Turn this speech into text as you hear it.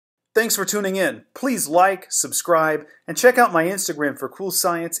Thanks for tuning in. Please like, subscribe, and check out my Instagram for cool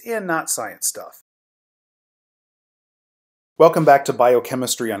science and not science stuff. Welcome back to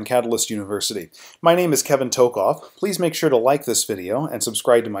Biochemistry on Catalyst University. My name is Kevin Tokoph. Please make sure to like this video and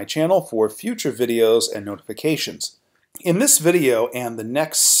subscribe to my channel for future videos and notifications. In this video and the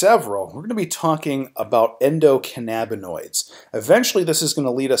next several, we're going to be talking about endocannabinoids. Eventually this is going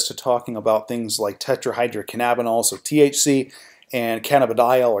to lead us to talking about things like tetrahydrocannabinol, so THC, and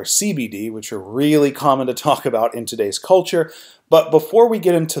cannabidiol or CBD, which are really common to talk about in today's culture. But before we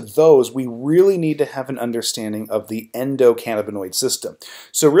get into those, we really need to have an understanding of the endocannabinoid system.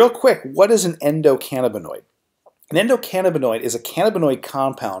 So real quick, what is an endocannabinoid? An endocannabinoid is a cannabinoid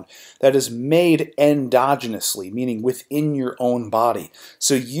compound that is made endogenously, meaning within your own body.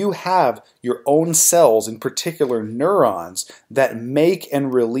 So you have your own cells, in particular neurons, that make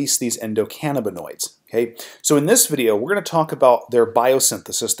and release these endocannabinoids. Okay? So in this video, we're going to talk about their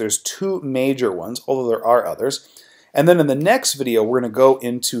biosynthesis. There's two major ones, although there are others. And then in the next video, we're going to go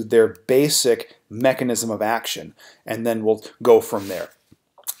into their basic mechanism of action, and then we'll go from there.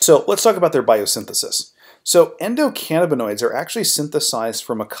 So let's talk about their biosynthesis. So endocannabinoids are actually synthesized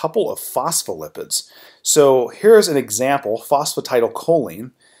from a couple of phospholipids. So here's an example,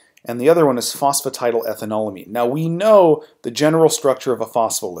 phosphatidylcholine, and the other one is phosphatidylethanolamine. Now we know the general structure of a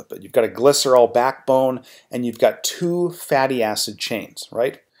phospholipid. You've got a glycerol backbone and you've got two fatty acid chains,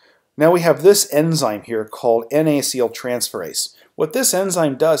 right? Now we have this enzyme here called NACL-transferase. What this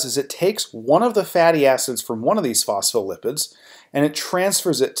enzyme does is it takes one of the fatty acids from one of these phospholipids and it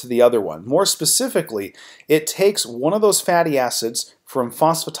transfers it to the other one. More specifically, it takes one of those fatty acids from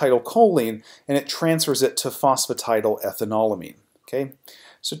phosphatidylcholine and it transfers it to phosphatidylethanolamine. Okay?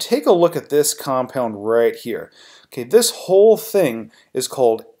 So take a look at this compound right here. Okay, this whole thing is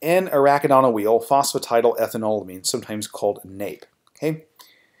called N-arachidonylyl phosphatidylethanolamine, sometimes called NAPE. Okay?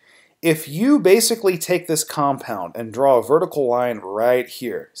 If you basically take this compound and draw a vertical line right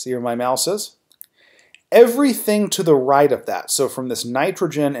here, see where my mouse is? Everything to the right of that, so from this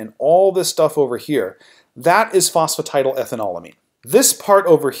nitrogen and all this stuff over here, that is phosphatidylethanolamine. This part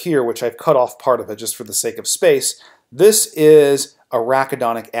over here, which I've cut off part of it just for the sake of space, this is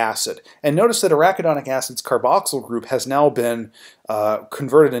arachidonic acid. And notice that arachidonic acid's carboxyl group has now been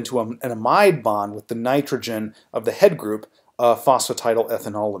converted into an amide bond with the nitrogen of the head group,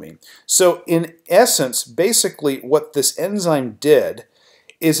 phosphatidylethanolamine. So in essence, basically what this enzyme did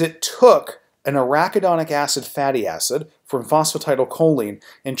is it took an arachidonic acid fatty acid from phosphatidylcholine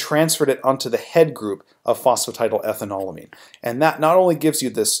and transferred it onto the head group of phosphatidylethanolamine. And that not only gives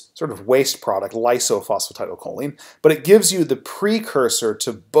you this sort of waste product, lysophosphatidylcholine, but it gives you the precursor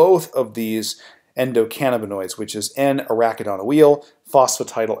to both of these endocannabinoids, which is N-arachidonylyl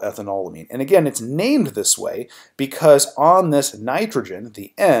phosphatidylethanolamine. And again, it's named this way because on this nitrogen,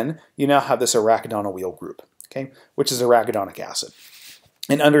 the N, you now have this arachidonyl group, okay, which is arachidonic acid.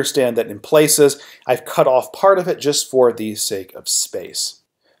 And understand that in places, I've cut off part of it just for the sake of space.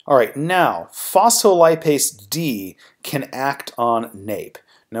 All right, now, phospholipase D can act on NAPE.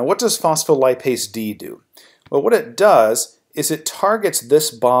 Now, what does phospholipase D do? Well, what it does is it targets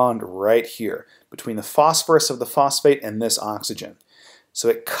this bond right here between the phosphorus of the phosphate and this oxygen. So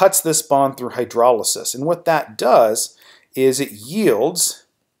it cuts this bond through hydrolysis. And what that does is it yields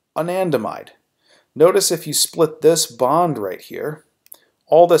anandamide. Notice if you split this bond right here,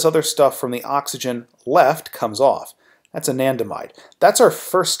 all this other stuff from the oxygen left comes off. That's anandamide. That's our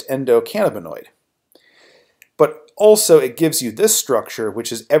first endocannabinoid. But also it gives you this structure,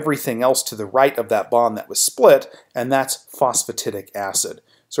 which is everything else to the right of that bond that was split, and that's phosphatidic acid,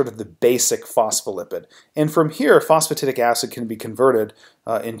 sort of the basic phospholipid. And from here, phosphatidic acid can be converted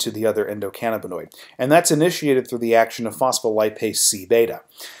into the other endocannabinoid. And that's initiated through the action of phospholipase C-beta.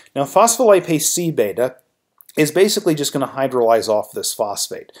 Now, phospholipase C-beta is basically just going to hydrolyze off this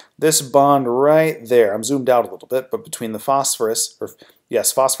phosphate. This bond right there, I'm zoomed out a little bit, but between the phosphorus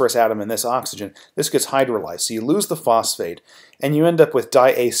atom and this oxygen, this gets hydrolyzed. So you lose the phosphate, and you end up with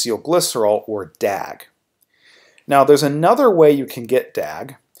diacylglycerol, or DAG. Now there's another way you can get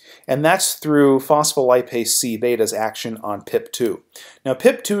DAG, and that's through phospholipase C-beta's action on PIP2. Now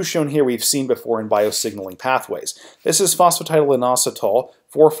PIP2 shown here we've seen before in biosignaling pathways. This is phosphatidylinositol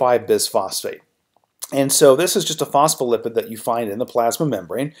 4,5-bisphosphate. And so this is just a phospholipid that you find in the plasma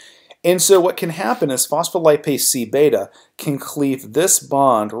membrane. And so what can happen is phospholipase C-beta can cleave this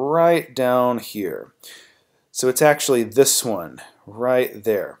bond right down here. So it's actually this one right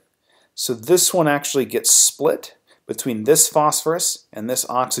there. So this one actually gets split between this phosphorus and this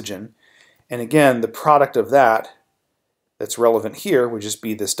oxygen. And again, the product of that that's relevant here would just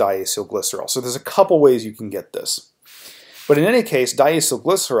be this diacylglycerol. So there's a couple ways you can get this. But in any case,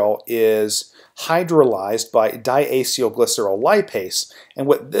 diacylglycerol is hydrolyzed by diacylglycerol lipase, and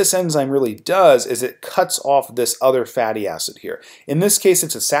what this enzyme really does is it cuts off this other fatty acid here. In this case,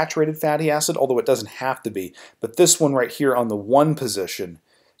 it's a saturated fatty acid, although it doesn't have to be, but this one right here on the 1 position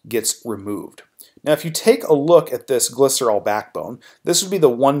gets removed. Now, if you take a look at this glycerol backbone, this would be the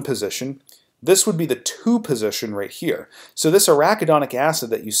 1 position. This would be the 2 position right here. So this arachidonic acid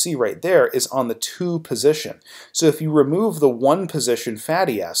that you see right there is on the 2 position. So if you remove the 1 position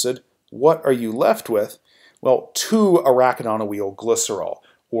fatty acid, what are you left with? Well, 2 arachidonyl glycerol,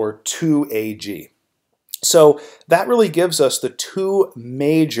 or 2AG. So that really gives us the 2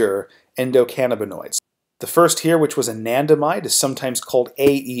 major endocannabinoids. The first here, which was anandamide, is sometimes called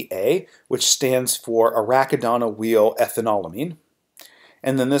AEA, which stands for arachidonyl ethanolamine.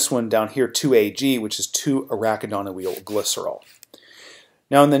 And then this one down here, 2AG, which is 2-arachidonyl glycerol.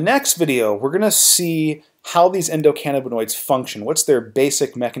 Now in the next video, we're going to see how these endocannabinoids function, what's their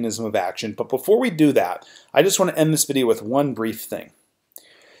basic mechanism of action. But before we do that, I just want to end this video with one brief thing.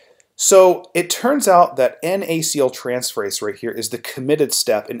 So it turns out that N-acetyltransferase right here is the committed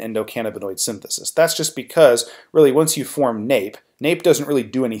step in endocannabinoid synthesis. That's just because, really, once you form NAPE, NAPE doesn't really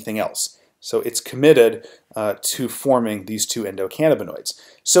do anything else. So it's committed to forming these 2 endocannabinoids.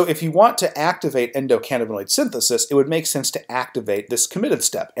 So if you want to activate endocannabinoid synthesis, it would make sense to activate this committed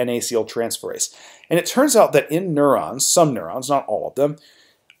step, N-acetyltransferase. And it turns out that in neurons, some neurons, not all of them,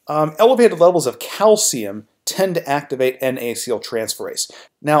 elevated levels of calcium tend to activate N-acetyltransferase.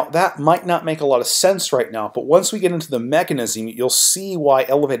 Now, that might not make a lot of sense right now, but once we get into the mechanism, you'll see why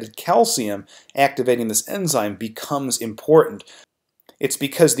elevated calcium activating this enzyme becomes important. It's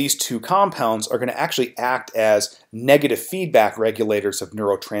because these 2 compounds are going to actually act as negative feedback regulators of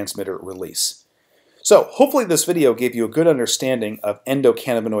neurotransmitter release. So hopefully this video gave you a good understanding of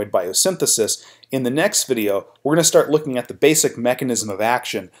endocannabinoid biosynthesis. In the next video, we're going to start looking at the basic mechanism of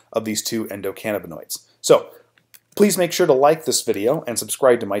action of these 2 endocannabinoids. So please make sure to like this video and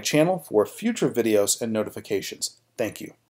subscribe to my channel for future videos and notifications. Thank you.